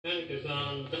Frank is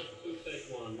on Don't Two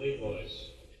Take One, lead voice.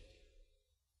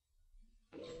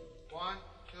 1,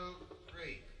 2,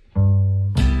 3.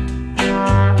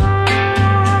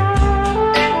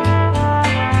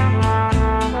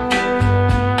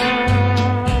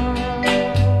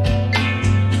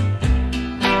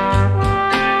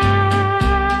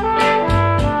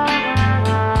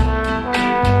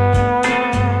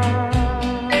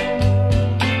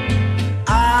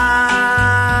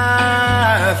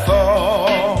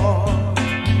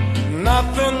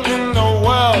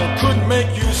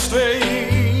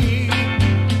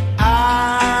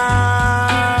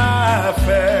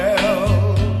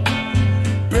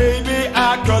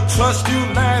 Trust you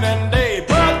night and day,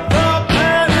 but the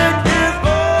panic is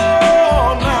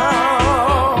on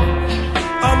now.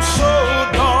 I'm so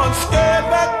darn scared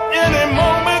that any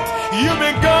moment you'll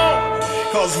be gone.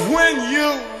 Cause when you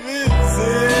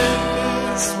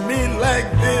visit me like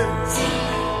this,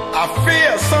 I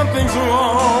fear something's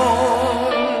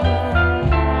wrong.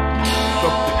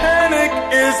 The panic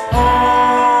is on,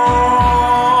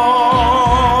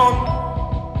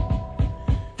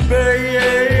 baby.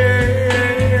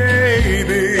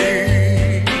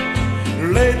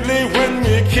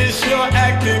 You're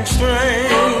acting strange.